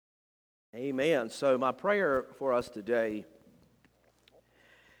Amen. So my prayer for us today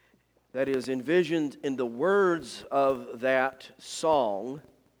that is envisioned in the words of that song,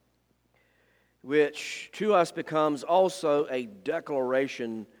 which to us becomes also a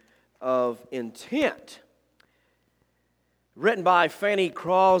declaration of intent, written by Fanny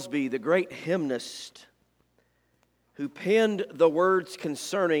Crosby, the great hymnist, who penned the words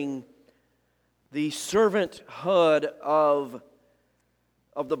concerning the servanthood of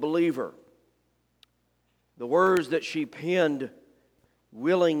the believer. The words that she penned,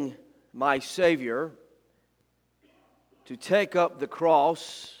 willing my Savior to take up the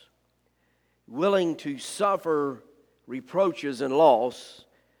cross, willing to suffer reproaches and loss,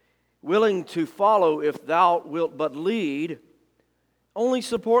 willing to follow if thou wilt but lead, only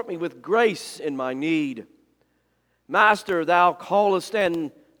support me with grace in my need. Master, thou callest,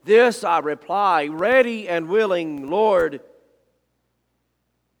 and this I reply, ready and willing, Lord,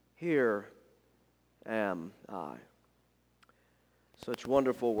 here am I. Such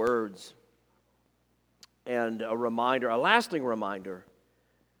wonderful words, and a reminder, a lasting reminder,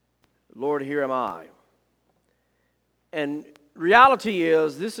 Lord, here am I. And reality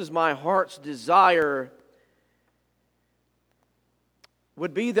is, this is my heart's desire,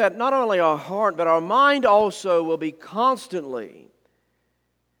 would be that not only our heart, but our mind also will be constantly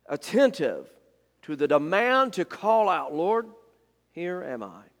attentive to the demand to call out, Lord, here am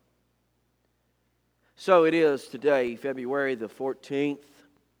I. So it is today, February the 14th,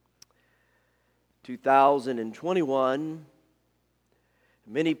 2021.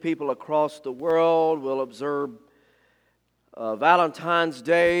 Many people across the world will observe Valentine's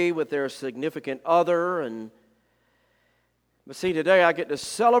Day with their significant other. But see, today I get to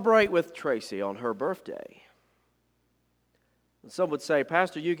celebrate with Tracy on her birthday. And some would say,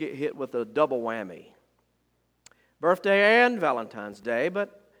 Pastor, you get hit with a double whammy. Birthday and Valentine's Day,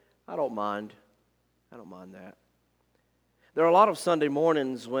 but I don't mind. I don't mind that. There are a lot of Sunday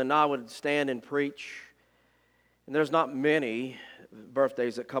mornings when I would stand and preach, and there's not many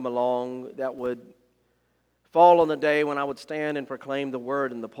birthdays that come along that would fall on the day when I would stand and proclaim the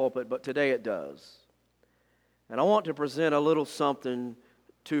word in the pulpit, but today it does. And I want to present a little something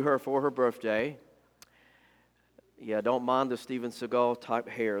to her for her birthday. Yeah, don't mind the Steven Seagal type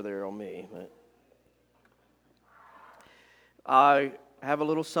hair there on me. But I have a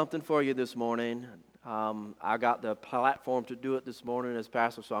little something for you this morning. I got the platform to do it this morning as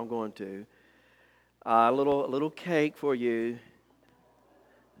pastor, so I'm going to. A little cake for you.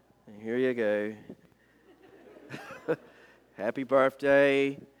 And here you go. Happy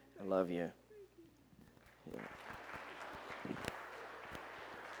birthday. I love you. Yeah.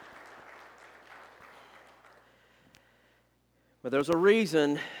 But there's a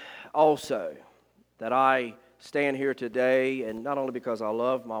reason also that I stand here today, and not only because I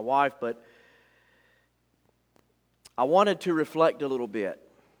love my wife, but I wanted to reflect a little bit.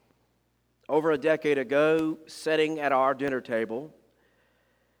 Over a decade ago, sitting at our dinner table,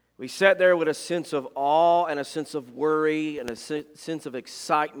 we sat there with a sense of awe and a sense of worry and a sense of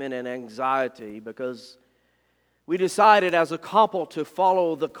excitement and anxiety because we decided as a couple to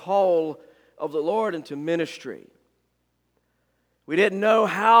follow the call of the Lord into ministry. We didn't know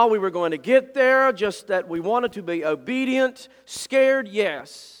how we were going to get there, just that we wanted to be obedient, scared,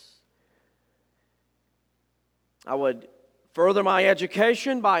 yes. I would further my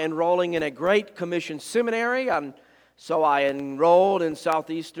education by enrolling in a Great Commission seminary, so I enrolled in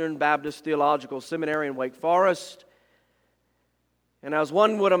Southeastern Baptist Theological Seminary in Wake Forest. And as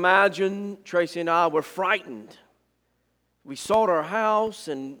one would imagine, Tracy and I were frightened. We sold our house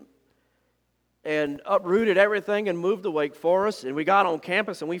and uprooted everything and moved to Wake Forest. And we got on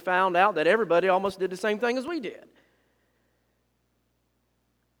campus and we found out that everybody almost did the same thing as we did.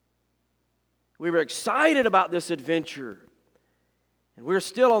 We were excited about this adventure. And we're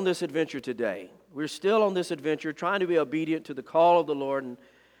still on this adventure today. We're still on this adventure trying to be obedient to the call of the Lord. And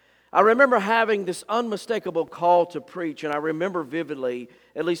I remember having this unmistakable call to preach. And I remember vividly,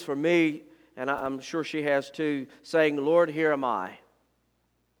 at least for me, and I'm sure she has too, saying, Lord, here am I.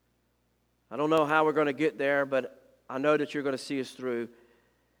 I don't know how we're going to get there, but I know that you're going to see us through.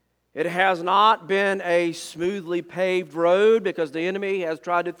 It has not been a smoothly paved road because the enemy has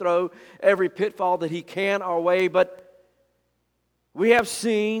tried to throw every pitfall that he can our way, but we have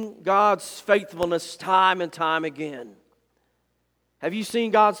seen God's faithfulness time and time again. Have you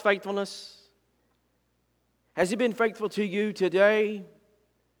seen God's faithfulness? Has He been faithful to you today?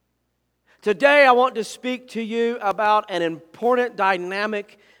 Today I want to speak to you about an important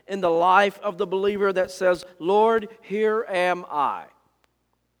dynamic in the life of the believer that says, Lord, here am I.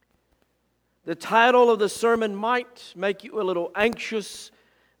 The title of the sermon might make you a little anxious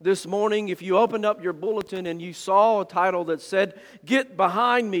this morning, if you opened up your bulletin and you saw a title that said, "Get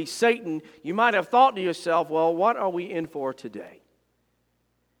Behind Me, Satan," you might have thought to yourself, well, what are we in for today?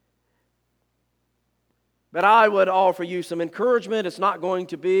 But I would offer you some encouragement. It's not going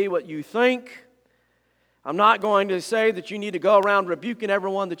to be what you think. I'm not going to say that you need to go around rebuking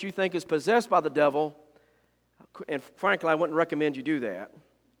everyone that you think is possessed by the devil. And frankly, I wouldn't recommend you do that.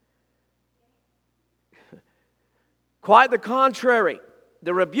 Quite the contrary.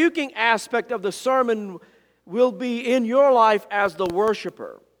 The rebuking aspect of the sermon will be in your life as the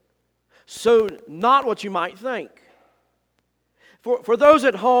worshiper. So, not what you might think. For those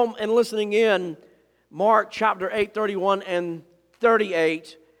at home and listening in, Mark chapter 8, 31 and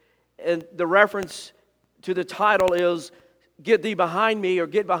 38, and the reference to the title is, "Get thee behind me," or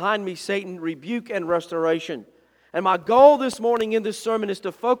 "Get behind me, Satan, rebuke and restoration." And my goal this morning in this sermon is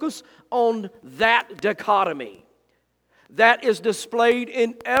to focus on that dichotomy that is displayed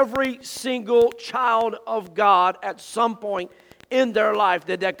in every single child of God at some point in their life.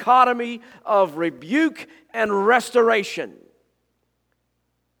 The dichotomy of rebuke and restoration.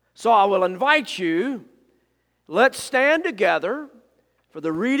 So I will invite you, let's stand together for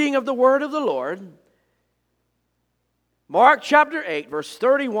the reading of the Word of the Lord. Mark chapter 8, verse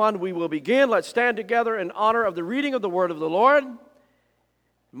 31, we will begin. Let's stand together in honor of the reading of the Word of the Lord.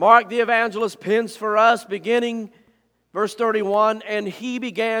 Mark the evangelist pens for us, beginning verse 31, "And he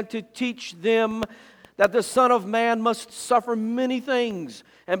began to teach them that the Son of Man must suffer many things,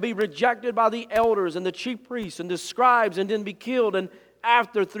 and be rejected by the elders and the chief priests and the scribes, and then be killed, and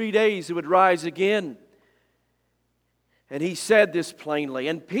after 3 days he would rise again." And he said this plainly.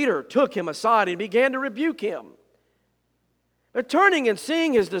 And Peter took him aside and began to rebuke him. But turning and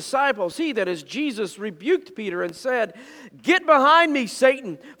seeing his disciples, he, that is Jesus, rebuked Peter and said, "Get behind me,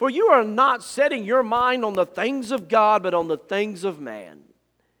 Satan, for you are not setting your mind on the things of God, but on the things of man."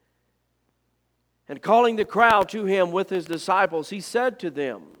 And calling the crowd to him with his disciples, he said to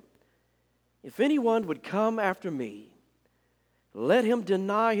them, "If anyone would come after me, let him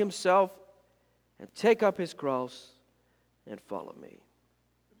deny himself and take up his cross and follow me.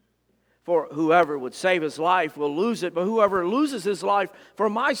 For whoever would save his life will lose it, but whoever loses his life for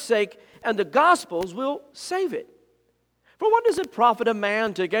my sake and the gospel's will save it. For what does it profit a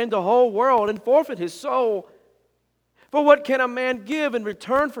man to gain the whole world and forfeit his soul? For what can a man give in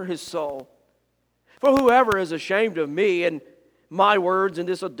return for his soul? For whoever is ashamed of me and my words in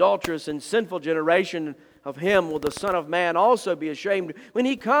this adulterous and sinful generation, of him will the Son of Man also be ashamed when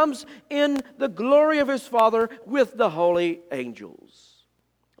he comes in the glory of his Father with the holy angels."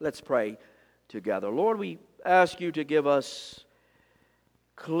 Let's pray together. Lord, we ask you to give us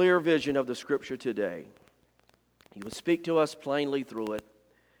clear vision of the Scripture today. You would speak to us plainly through it.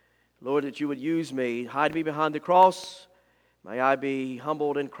 Lord, that you would use me. Hide me behind the cross. May I be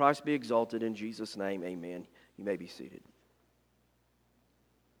humbled and Christ be exalted. In Jesus' name, amen. You may be seated.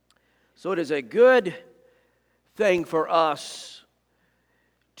 So it is a good thing for us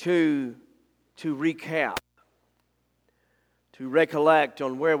to recap, to recollect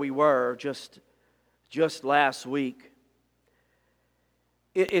on where we were just last week.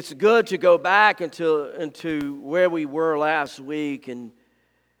 It's good to go back into where we were last week, and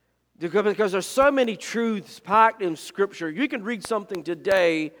because there's so many truths packed in Scripture. You can read something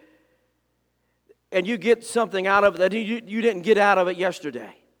today and you get something out of it that you didn't get out of it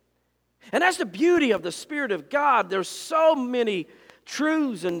yesterday. And that's the beauty of the Spirit of God. There's so many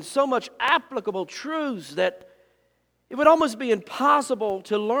truths and so much applicable truths that it would almost be impossible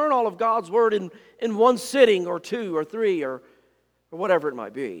to learn all of God's Word in one sitting or two or three or whatever it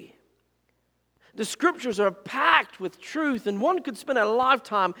might be. The Scriptures are packed with truth, and one could spend a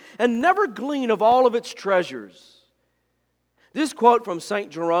lifetime and never glean of all of its treasures. This quote from St.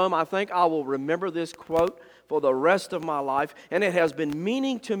 Jerome, I think I will remember this quote for the rest of my life, and it has been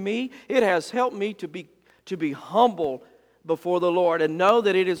meaning to me. It has helped me to be humble before the Lord and know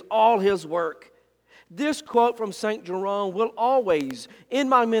that it is all His work. This quote from St. Jerome will always, in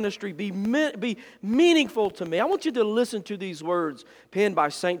my ministry, be meaningful to me. I want you to listen to these words penned by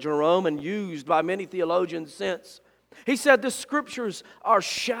St. Jerome and used by many theologians since. He said, "The Scriptures are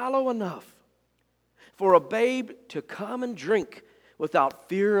shallow enough for a babe to come and drink without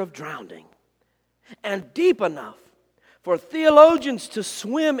fear of drowning, and deep enough for theologians to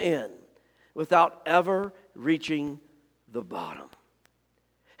swim in without ever reaching the bottom."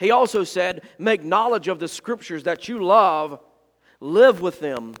 He also said, "Make knowledge of the Scriptures that you love, live with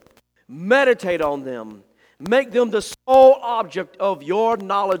them, meditate on them, make them the sole object of your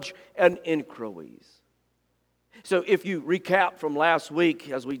knowledge and inquiries." So if you recap from last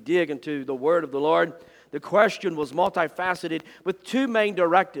week as we dig into the Word of the Lord, The question was multifaceted with two main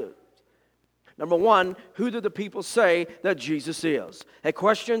directives. Number one, who do the people say that Jesus is? A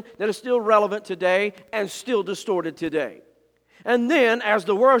question that is still relevant today and still distorted today. And then, as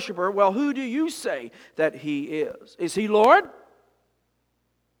the worshiper, well, who do you say that He is? Is He Lord?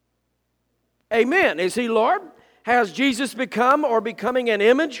 Amen. Is He Lord? Has Jesus become or becoming an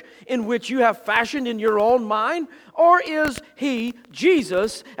image in which you have fashioned in your own mind? Or is He,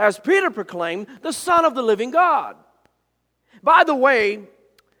 Jesus, as Peter proclaimed, the Son of the living God? By the way,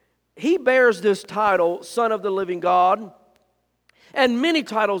 He bears this title, Son of the living God, and many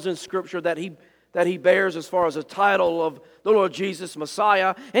titles in Scripture that He bears as far as a title of the Lord Jesus,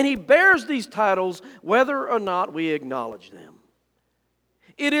 Messiah. And He bears these titles whether or not we acknowledge them.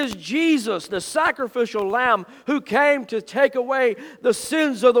 It is Jesus, the sacrificial lamb, who came to take away the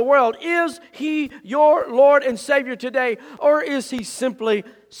sins of the world. Is He your Lord and Savior today? Or is He simply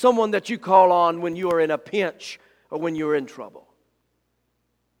someone that you call on when you are in a pinch or when you're in trouble?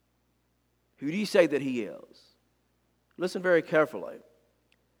 Who do you say that He is? Listen very carefully.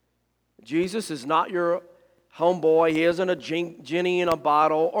 Jesus is not your homeboy. He isn't a genie in a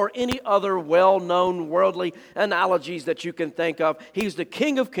bottle or any other well-known worldly analogies that you can think of. He's the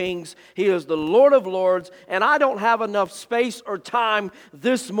King of Kings. He is the Lord of Lords. And I don't have enough space or time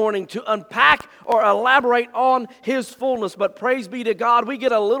this morning to unpack or elaborate on His fullness. But praise be to God, we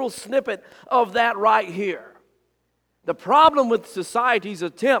get a little snippet of that right here. The problem with society's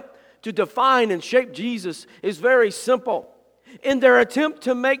attempt to define and shape Jesus is very simple. In their attempt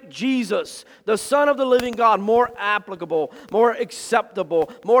to make Jesus, the Son of the living God, more applicable, more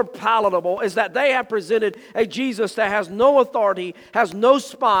acceptable, more palatable, is that they have presented a Jesus that has no authority, has no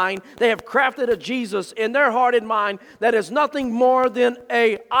spine. They have crafted a Jesus in their heart and mind that is nothing more than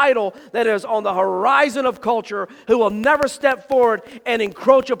an idol that is on the horizon of culture, who will never step forward and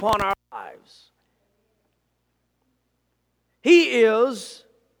encroach upon our lives. He is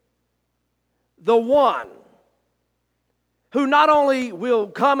the one who not only will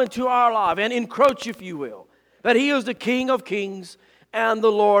come into our life and encroach, if you will, but He is the King of Kings and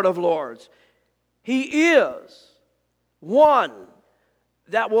the Lord of Lords. He is one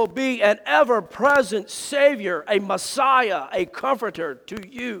that will be an ever-present Savior, a Messiah, a Comforter to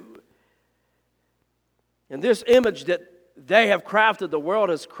you. And this image that they have crafted, the world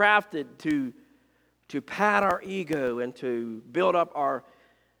has crafted to pat our ego and to build up our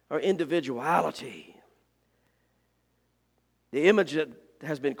individuality. The image that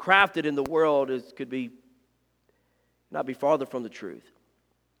has been crafted in the world could not be farther from the truth.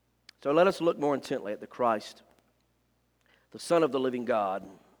 So let us look more intently at the Christ, the Son of the living God.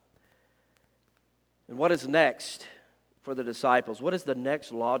 And what is next for the disciples? What is the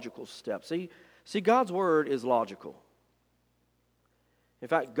next logical step? See, God's Word is logical. In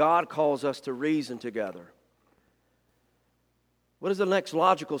fact, God calls us to reason together. What is the next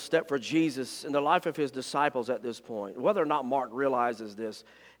logical step for Jesus in the life of His disciples at this point? Whether or not Mark realizes this,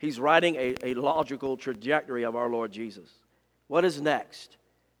 he's writing a logical trajectory of our Lord Jesus. What is next?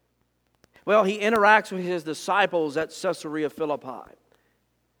 Well, He interacts with His disciples at Caesarea Philippi.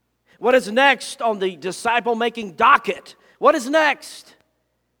 What is next on the disciple-making docket? What is next?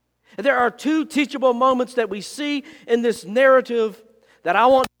 There are two teachable moments that we see in this narrative that I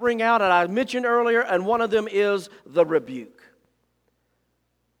want to bring out, and I mentioned earlier, and one of them is the rebuke.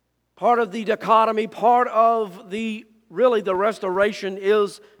 Part of the dichotomy, part of the restoration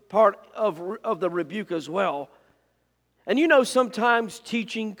is part of the rebuke as well. And you know, sometimes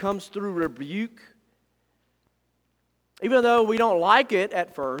teaching comes through rebuke. Even though we don't like it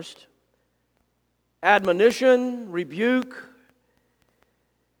at first. Admonition, rebuke.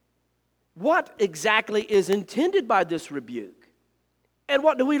 What exactly is intended by this rebuke? And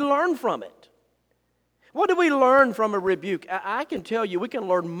what do we learn from it? What do we learn from a rebuke? I can tell you, we can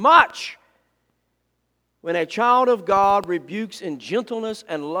learn much when a child of God rebukes in gentleness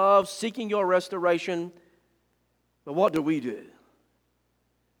and love, seeking your restoration. But what do we do?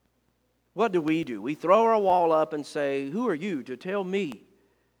 What do? We throw our wall up and say, who are you to tell me?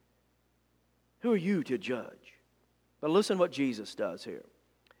 Who are you to judge? But listen what Jesus does here.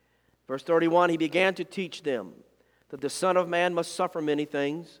 Verse 31, He began to teach them that the Son of Man must suffer many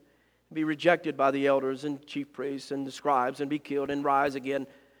things, be rejected by the elders and chief priests and the scribes, and be killed and rise again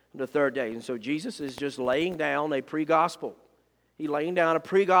on the third day. And so Jesus is just laying down a pre-gospel. He's laying down a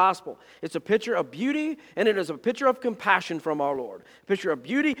pre-gospel. It's a picture of beauty, and it is a picture of compassion from our Lord. A picture of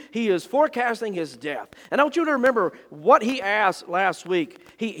beauty. He is forecasting His death. And I want you to remember what He asked last week.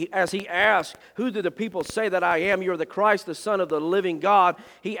 As He asked, who do the people say that I am? You're the Christ, the Son of the living God.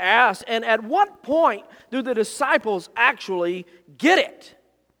 He asked, and at what point do the disciples actually get it?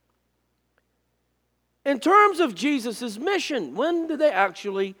 in terms of Jesus' mission, when did they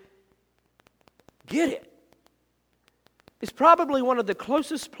actually get it? It's probably one of the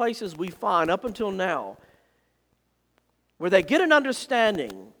closest places we find up until now where they get an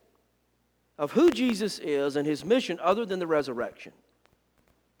understanding of who Jesus is and his mission other than the resurrection.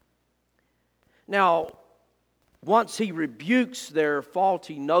 Now, once he rebukes their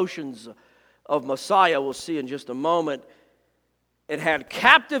faulty notions of Messiah, we'll see in just a moment, it had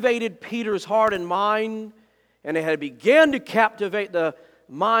captivated Peter's heart and mind, and it had begun to captivate the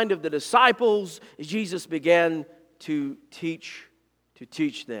mind of the disciples as Jesus began to teach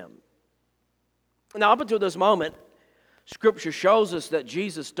them. Now, up until this moment, Scripture shows us that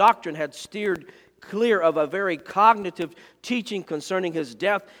Jesus' doctrine had steered clear of a very cognitive teaching concerning his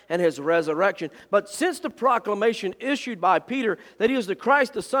death and his resurrection. But since the proclamation issued by Peter that he is the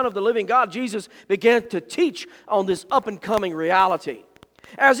Christ, the Son of the living God, Jesus began to teach on this up-and-coming reality.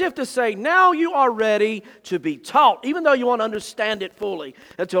 As if to say, now you are ready to be taught, even though you won't understand it fully,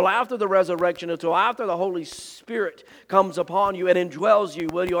 until after the resurrection, until after the Holy Spirit comes upon you and indwells you,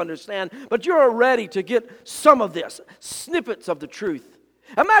 will you understand? But you're ready to get some of this, snippets of the truth.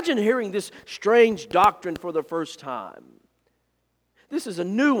 Imagine hearing this strange doctrine for the first time. This is a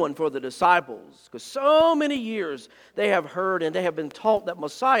new one for the disciples, because so many years they have heard and they have been taught that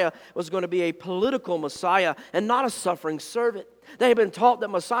Messiah was going to be a political Messiah and not a suffering servant. They have been taught that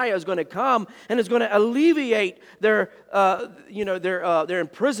Messiah is going to come and is going to alleviate their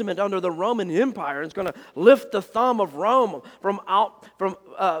imprisonment under the Roman Empire. It's going to lift the thumb of Rome from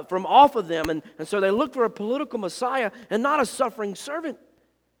off of them, and so they look for a political Messiah and not a suffering servant.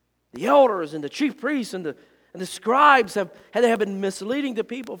 The elders and the chief priests and the scribes have been misleading the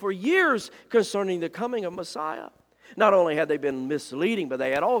people for years concerning the coming of Messiah. Not only had they been misleading, but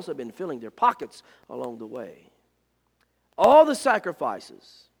they had also been filling their pockets along the way. All the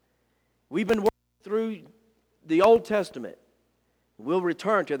sacrifices, we've been working through the Old Testament. We'll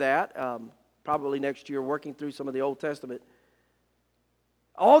return to that probably next year, working through some of the Old Testament.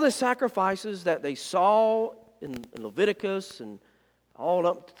 All the sacrifices that they saw in Leviticus and all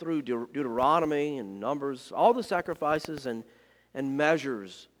up through Deuteronomy and Numbers, all the sacrifices and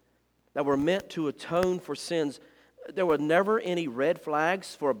measures that were meant to atone for sins, there were never any red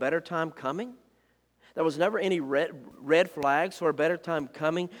flags for a better time coming. There was never any red flags for a better time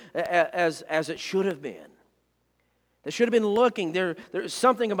coming as it should have been. They should have been looking. There's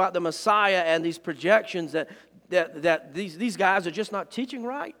something about the Messiah and these projections that these guys are just not teaching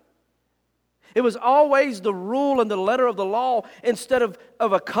right. It was always the rule and the letter of the law instead of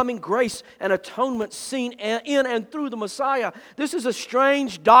a coming grace and atonement seen in and through the Messiah. This is a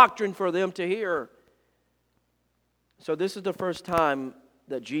strange doctrine for them to hear. So this is the first time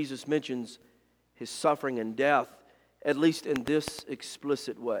that Jesus mentions his suffering and death, at least in this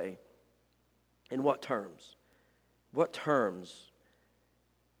explicit way. In what terms? What terms?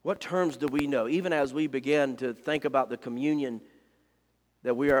 What terms do we know? Even as we begin to think about the communion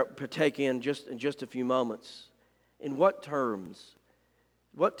that we are partaking in just a few moments. In what terms?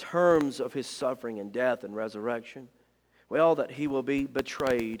 What terms of his suffering and death and resurrection? Well, that he will be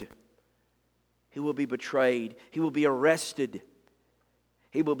betrayed. He will be betrayed. He will be arrested.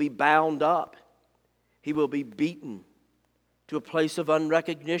 He will be bound up. He will be beaten to a place of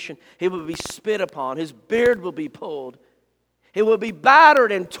unrecognition. He will be spit upon. His beard will be pulled. He will be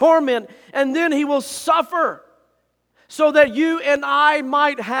battered and tormented, and then he will suffer so that you and I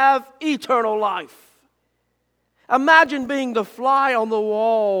might have eternal life. Imagine being the fly on the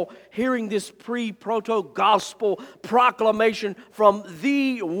wall, hearing this pre-proto-gospel proclamation from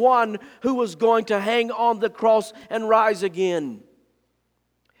the one who was going to hang on the cross and rise again.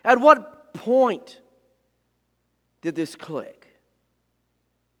 At what point did this click?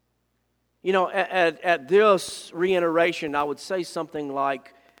 You know, at this reiteration, I would say something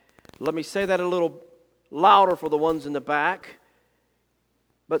like, let me say that a little louder for the ones in the back.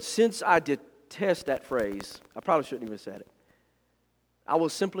 But since I detest that phrase, I probably shouldn't even have said it. I will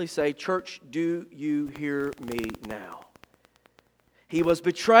simply say, church, do you hear me now? He was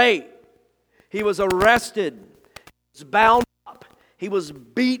betrayed. He was arrested. He was bound up. He was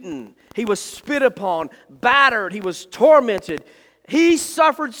beaten. He was spit upon, battered. He was tormented. He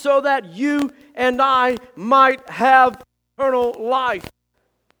suffered so that you and I might have eternal life.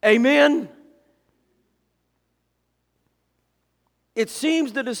 Amen? It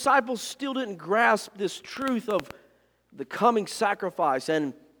seems the disciples still didn't grasp this truth of the coming sacrifice.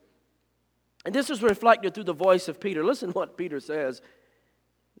 And this is reflected through the voice of Peter. Listen to what Peter says.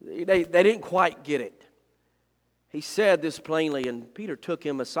 They didn't quite get it. He said this plainly, and Peter took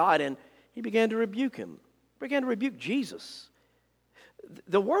him aside and he began to rebuke him. He began to rebuke Jesus.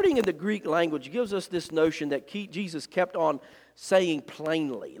 The wording in the Greek language gives us this notion that Jesus kept on saying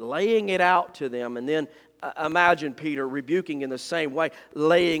plainly, laying it out to them, and then imagine Peter rebuking in the same way,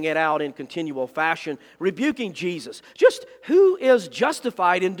 laying it out in continual fashion, rebuking Jesus. Just who is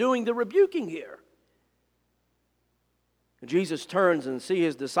justified in doing the rebuking here? Jesus turns and sees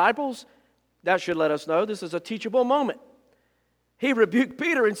his disciples. That should let us know this is a teachable moment. He rebuked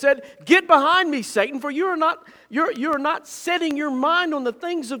Peter and said, "Get behind me, Satan, for you're not setting your mind on the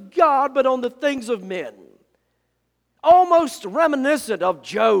things of God, but on the things of men." Almost reminiscent of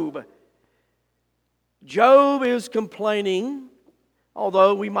Job. Job is complaining,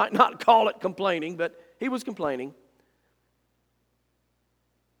 although we might not call it complaining, but he was complaining.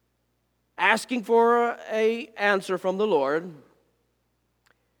 Asking for an answer from the Lord.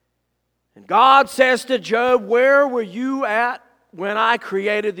 And God says to Job, "Where were you at when I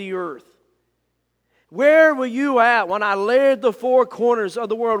created the earth? Where were you at when I laid the four corners of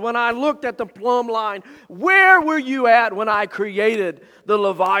the world? When I looked at the plumb line? Where were you at when I created the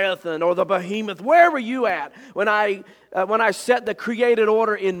Leviathan or the behemoth? Where were you at when I set the created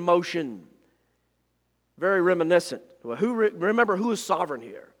order in motion?" Very reminiscent. Well, remember who is sovereign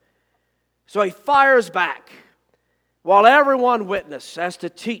here? So he fires back while everyone witnessed, as to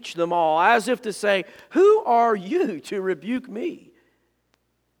teach them all, as if to say, "Who are you to rebuke me?"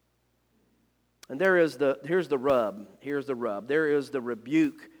 And here's the rub. Here's the rub. There is the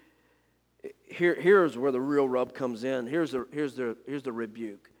rebuke. Here's where the real rub comes in. Here's the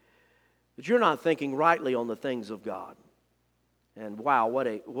rebuke. That you're not thinking rightly on the things of God. And wow,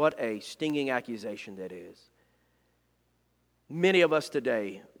 what a stinging accusation that is. Many of us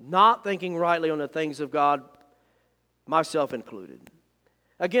today, not thinking rightly on the things of God, myself included.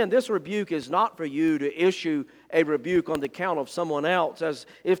 Again, this rebuke is not for you to issue a rebuke on the account of someone else, as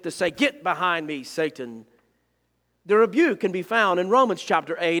if to say, "Get behind me, Satan." The rebuke can be found in Romans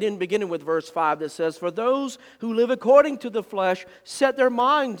chapter 8, and beginning with verse 5, that says, "For those who live according to the flesh set their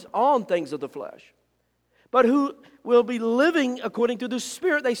minds on things of the flesh. But who will be living according to the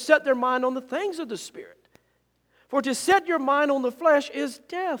Spirit, they set their mind on the things of the Spirit. For to set your mind on the flesh is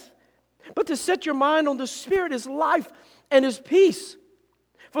death, but to set your mind on the Spirit is life and is peace.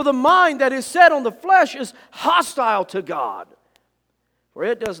 For the mind that is set on the flesh is hostile to God, for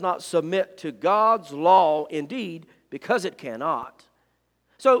it does not submit to God's law, indeed, because it cannot."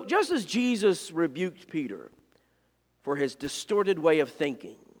 So just as Jesus rebuked Peter for his distorted way of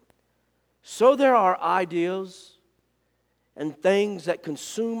thinking, so there are ideas and things that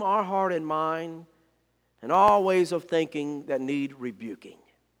consume our heart and mind and all ways of thinking that need rebuking.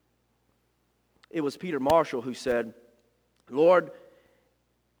 It was Peter Marshall who said, "Lord,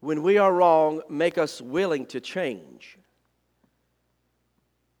 when we are wrong, make us willing to change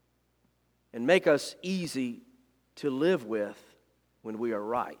and make us easy to live with when we are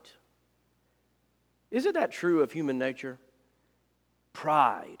right." Isn't that true of human nature?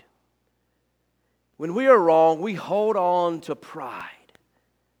 Pride. When we are wrong, we hold on to pride.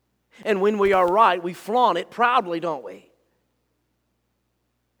 And when we are right, we flaunt it proudly, don't we?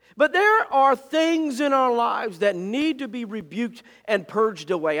 But there are things in our lives that need to be rebuked and purged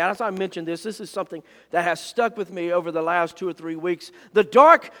away. As I mentioned this is something that has stuck with me over the last 2 or 3 weeks. The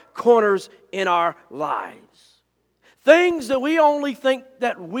dark corners in our lives. Things that we only think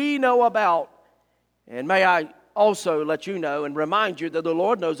that we know about. And may I also let you know and remind you that the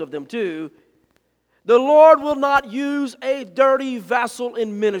Lord knows of them too. The Lord will not use a dirty vessel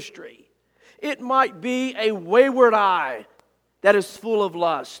in ministry. It might be a wayward eye that is full of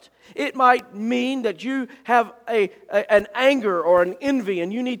lust. It might mean that you have an anger or an envy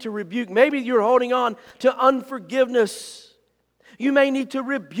and you need to rebuke. Maybe you're holding on to unforgiveness. You may need to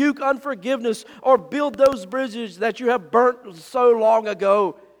rebuke unforgiveness or build those bridges that you have burnt so long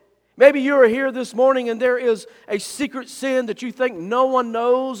ago. Maybe you are here this morning and there is a secret sin that you think no one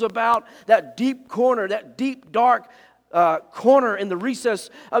knows about, that deep corner, that deep dark corner in the recess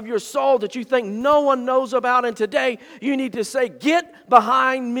of your soul that you think no one knows about. And today you need to say, "Get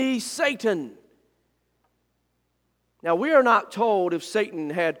behind me, Satan." Now, we are not told if Satan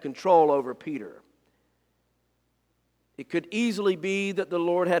had control over Peter. It could easily be that the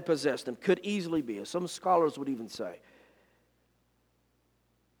Lord had possessed him. Could easily be, as some scholars would even say.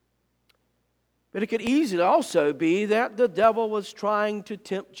 But it could easily also be that the devil was trying to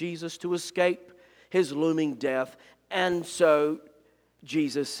tempt Jesus to escape his looming death. And so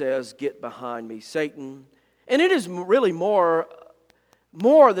Jesus says, "Get behind me, Satan." And it is really more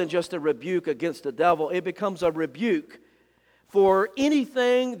than just a rebuke against the devil. It becomes a rebuke for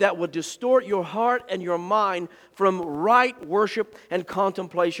anything that would distort your heart and your mind from right worship and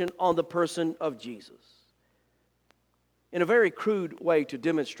contemplation on the person of Jesus. in a very crude way to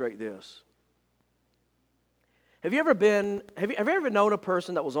demonstrate this. Have you ever known a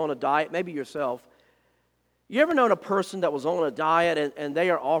person that was on a diet, maybe yourself? You ever known a person that was on a diet and they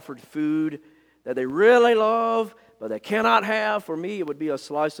are offered food that they really love, but they cannot have? For me, it would be a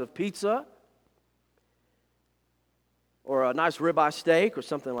slice of pizza or a nice ribeye steak or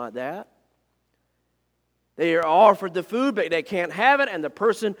something like that. They are offered the food, but they can't have it, and the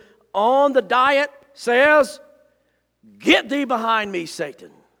person on the diet says, "Get thee behind me,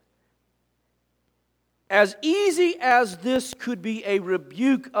 Satan." As easy as this could be a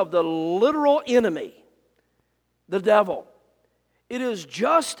rebuke of the literal enemy, the devil, it is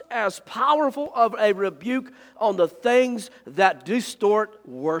just as powerful of a rebuke on the things that distort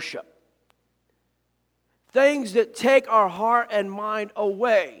worship. Things that take our heart and mind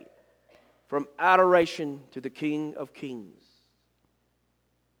away from adoration to the King of Kings.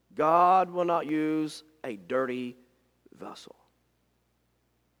 God will not use a dirty vessel.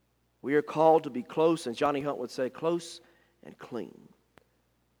 We are called to be close, and Johnny Hunt would say, close and clean.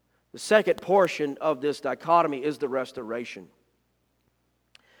 The second portion of this dichotomy is the restoration.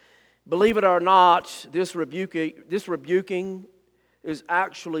 Believe it or not, this rebuking is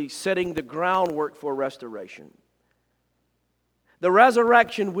actually setting the groundwork for restoration. The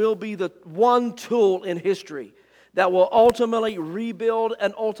resurrection will be the one tool in history that will ultimately rebuild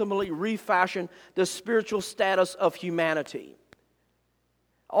and ultimately refashion the spiritual status of humanity.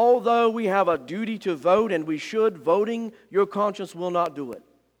 Although we have a duty to vote, and we should, voting your conscience will not do it.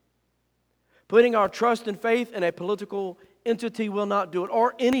 Putting our trust and faith in a political entity will not do it,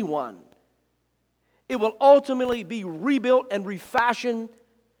 or anyone. It will ultimately be rebuilt and refashioned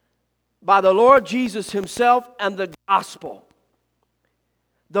by the Lord Jesus Himself and the gospel.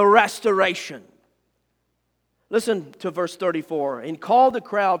 The restoration. Listen to verse 34. And called the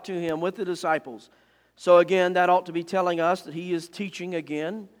crowd to Him with the disciples. So again, that ought to be telling us that He is teaching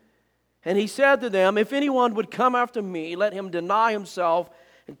again. And He said to them, if anyone would come after me, let him deny himself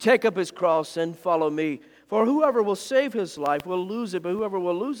and take up his cross and follow me. For whoever will save his life will lose it, but whoever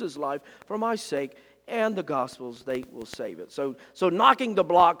will lose his life for my sake and the gospel's, they will save it. So knocking the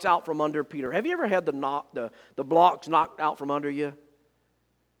blocks out from under Peter. Have you ever had the blocks knocked out from under you?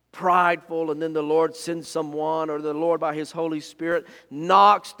 Prideful, and then the Lord sends someone, or the Lord by His Holy Spirit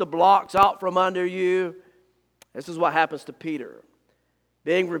knocks the blocks out from under you. This is what happens to Peter.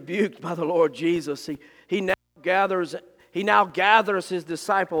 Being rebuked by the Lord Jesus, he now gathers his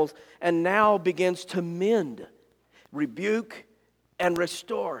disciples and now begins to mend, rebuke, and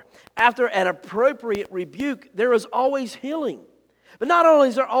restore. After an appropriate rebuke, there is always healing. But not only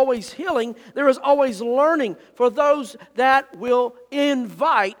is there always healing, there is always learning for those that will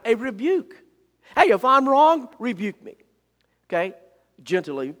invite a rebuke. Hey, if I'm wrong, rebuke me. Okay?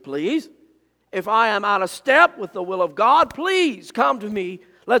 Gently, please. If I am out of step with the will of God, please come to me.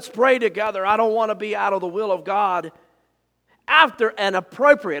 Let's pray together. I don't want to be out of the will of God. After an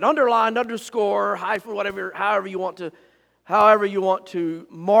appropriate, underlined, underscore, hyphen, whatever, however you want to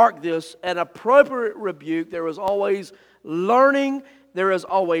mark this, an appropriate rebuke, there is always learning, there is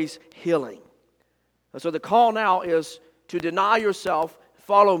always healing. And so the call now is to deny yourself,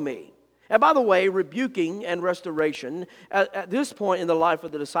 follow me. And by the way, rebuking and restoration at this point in the life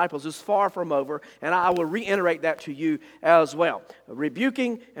of the disciples is far from over, and I will reiterate that to you as well.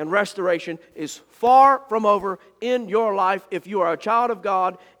 Rebuking and restoration is far from over in your life if you are a child of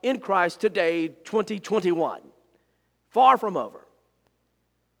God in Christ today, 2021. Far from over.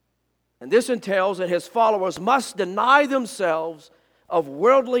 And this entails that His followers must deny themselves of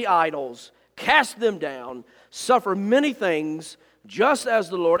worldly idols, cast them down, suffer many things, just as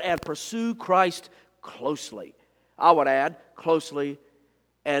the Lord, and pursue Christ closely. I would add, closely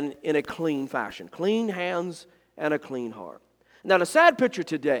and in a clean fashion. Clean hands and a clean heart. Now, the sad picture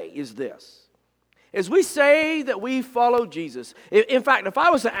today is this. As we say that we follow Jesus, in fact, if I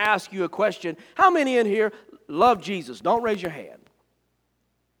was to ask you a question, how many in here love Jesus? Don't raise your hand.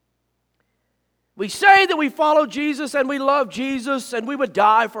 We say that we follow Jesus and we love Jesus and we would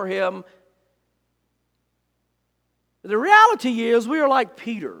die for Him. The reality is we are like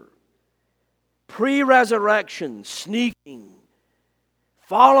Peter, pre-resurrection, sneaking,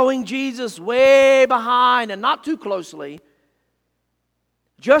 following Jesus way behind and not too closely,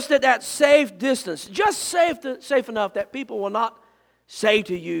 just at that safe distance, just safe enough that people will not say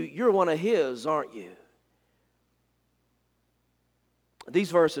to you, you're one of His, aren't you? These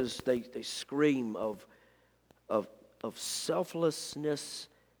verses, they scream of selflessness,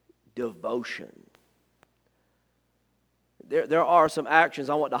 devotion. There are some actions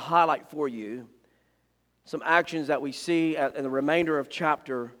I want to highlight for you. Some actions that we see in the remainder of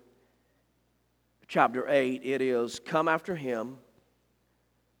chapter chapter 8, it is, "Come after him,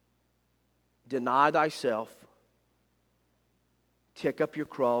 deny thyself, take up your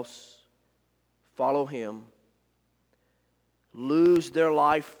cross, follow him, lose their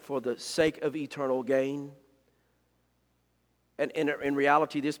life for the sake of eternal gain." And in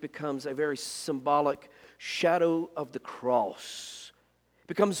reality, this becomes a very symbolic shadow of the cross. It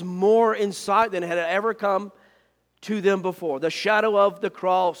becomes more in sight than had ever come to them before. The shadow of the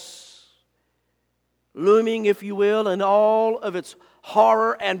cross, looming, if you will, in all of its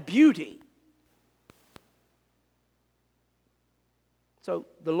horror and beauty. So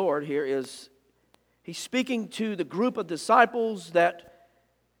the Lord here He's speaking to the group of disciples that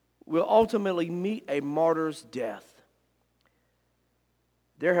will ultimately meet a martyr's death.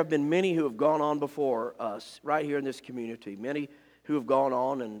 There have been many who have gone on before us right here in this community. Many who have gone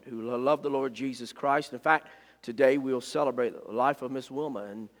on and who love the Lord Jesus Christ. In fact, today we'll celebrate the life of Miss Wilma.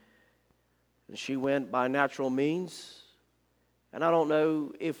 And she went by natural means. And I don't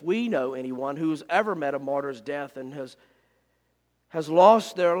know if we know anyone who's ever met a martyr's death and has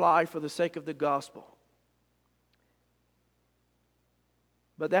lost their life for the sake of the gospel.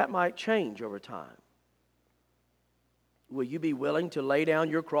 But that might change over time. Will you be willing to lay down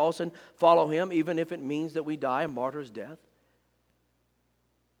your cross and follow him, even if it means that we die a martyr's death?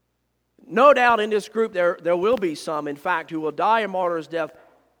 No doubt in this group there will be some, in fact, who will die a martyr's death.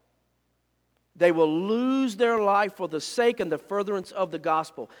 They will lose their life for the sake and the furtherance of the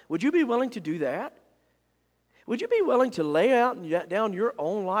gospel. Would you be willing to do that? Would you be willing to lay down your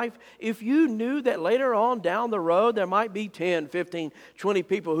own life if you knew that later on down the road there might be 10, 15, 20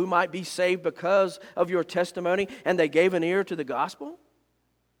 people who might be saved because of your testimony and they gave an ear to the gospel?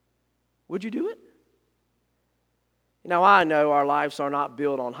 Would you do it? Now, I know our lives are not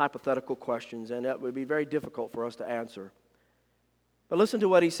built on hypothetical questions, and that would be very difficult for us to answer. But listen to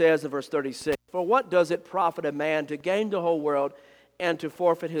what he says in verse 36. "For what does it profit a man to gain the whole world and to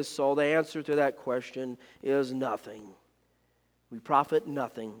forfeit his soul?" The answer to that question is nothing. We profit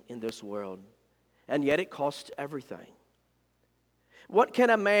nothing in this world, and yet it costs everything. What can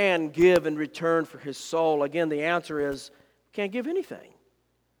a man give in return for his soul? Again, the answer is, can't give anything.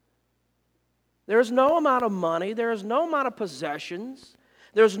 There is no amount of money, there is no amount of possessions,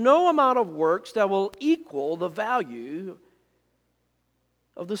 there's no amount of works that will equal the value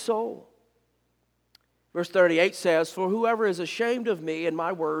of the soul. Verse 38 says, "For whoever is ashamed of me and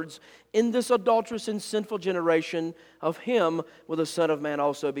my words in this adulterous and sinful generation, of him will the Son of Man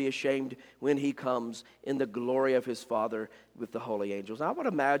also be ashamed when he comes in the glory of his Father with the holy angels." I would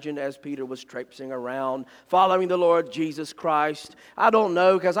imagine as Peter was traipsing around, following the Lord Jesus Christ, I don't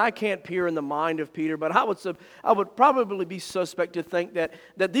know because I can't peer in the mind of Peter, but I would probably be suspect to think that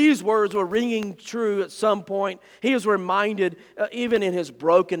these words were ringing true at some point. He was reminded, even in his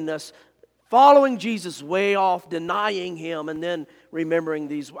brokenness, following Jesus way off, denying him, and then remembering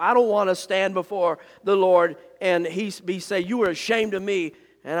these. I don't want to stand before the Lord and he say, "You are ashamed of me,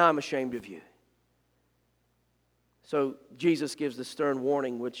 and I'm ashamed of you." So Jesus gives the stern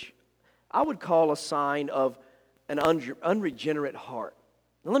warning, which I would call a sign of an unregenerate heart.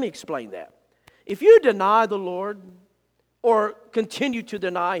 Now let me explain that. If you deny the Lord, or continue to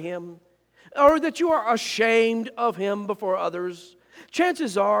deny him, or that you are ashamed of him before others,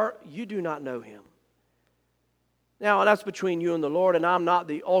 chances are you do not know him. Now, that's between you and the Lord, and I'm not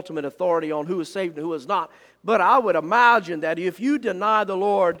the ultimate authority on who is saved and who is not. But I would imagine that if you deny the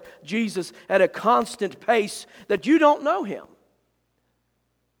Lord Jesus at a constant pace, that you don't know him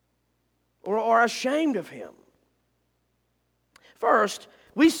or are ashamed of him. First,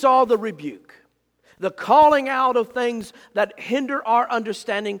 we saw the rebuke, the calling out of things that hinder our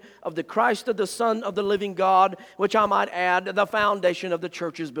understanding of the Christ of the Son of the living God, which I might add, the foundation of the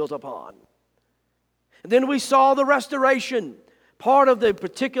church is built upon. And then we saw the restoration. Part of the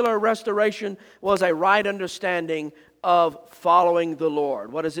particular restoration was a right understanding of following the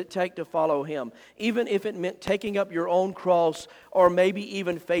Lord. What does it take to follow him? Even if it meant taking up your own cross or maybe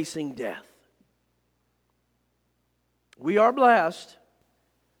even facing death. We are blessed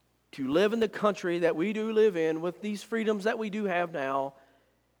to live in the country that we do live in with these freedoms that we do have now,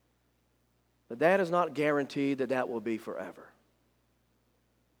 but that is not guaranteed that that will be forever.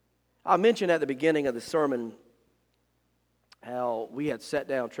 I mentioned at the beginning of the sermon how we had sat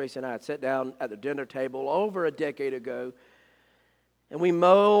down, Tracy and I had sat down at the dinner table over a decade ago, and we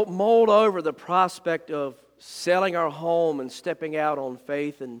mulled over the prospect of selling our home and stepping out on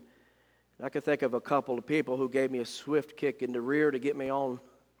faith. And I could think of a couple of people who gave me a swift kick in the rear to get me on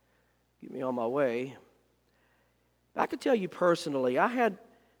my way. I could tell you personally, I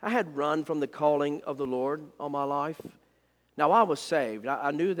had run from the calling of the Lord on my life. Now, I was saved.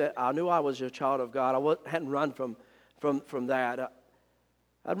 I knew I was a child of God. Hadn't run from that.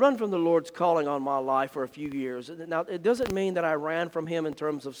 I'd run from the Lord's calling on my life for a few years. Now, it doesn't mean that I ran from Him in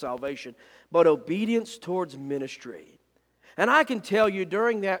terms of salvation, but obedience towards ministry. And I can tell you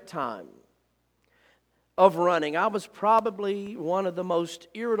during that time of running, I was probably one of the most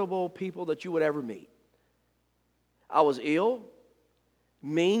irritable people that you would ever meet. I was ill,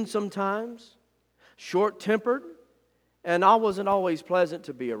 mean sometimes, short-tempered, and I wasn't always pleasant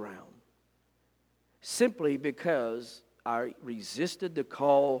to be around. Simply because I resisted the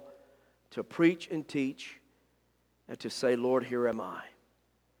call to preach and teach and to say, Lord, here am I.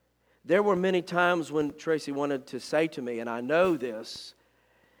 There were many times when Tracy wanted to say to me, and I know this,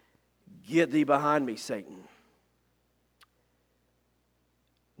 get thee behind me, Satan.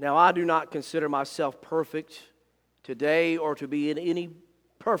 Now, I do not consider myself perfect today or to be in any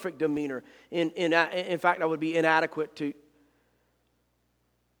perfect demeanor. In fact, I would be inadequate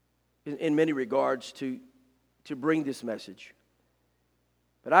in many regards to bring this message.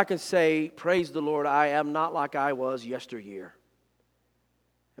 But I can say, praise the Lord, I am not like I was yesteryear.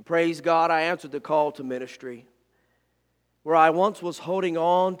 And praise God, I answered the call to ministry. Where I once was holding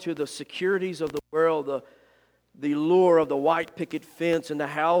on to the securities of the world, the lure of the white picket fence and the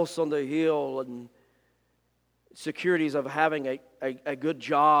house on the hill and securities of having a good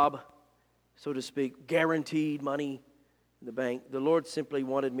job, so to speak, guaranteed money in the bank. The Lord simply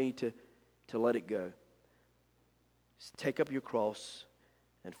wanted me to let it go. Just take up your cross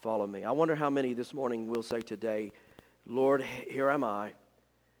and follow me. I wonder how many this morning will say today, Lord, here am I.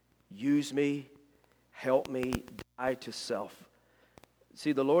 Use me, help me, die to self.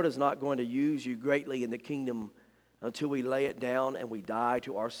 See, the Lord is not going to use you greatly in the kingdom until we lay it down and we die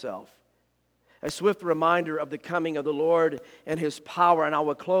to ourselves. A swift reminder of the coming of the Lord and His power. And I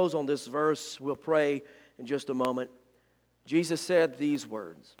will close on this verse. We'll pray in just a moment. Jesus said these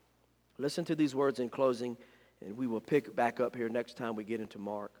words. Listen to these words in closing, and we will pick back up here next time we get into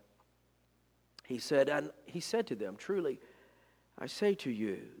Mark. He said to them, truly, I say to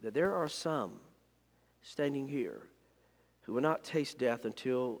you that there are some standing here who will not taste death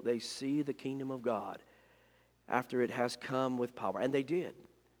until they see the kingdom of God after it has come with power. And they did.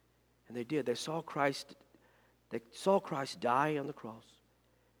 And they did. They saw Christ die on the cross.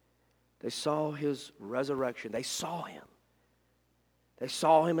 They saw His resurrection. They saw Him. They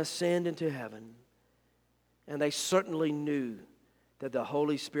saw Him ascend into heaven. And they certainly knew that the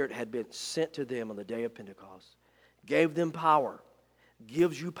Holy Spirit had been sent to them on the day of Pentecost. Gave them power.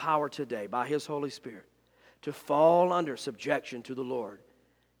 Gives you power today by His Holy Spirit to fall under subjection to the Lord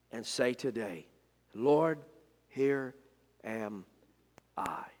and say today, Lord, here am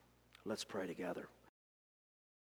I. Let's pray together.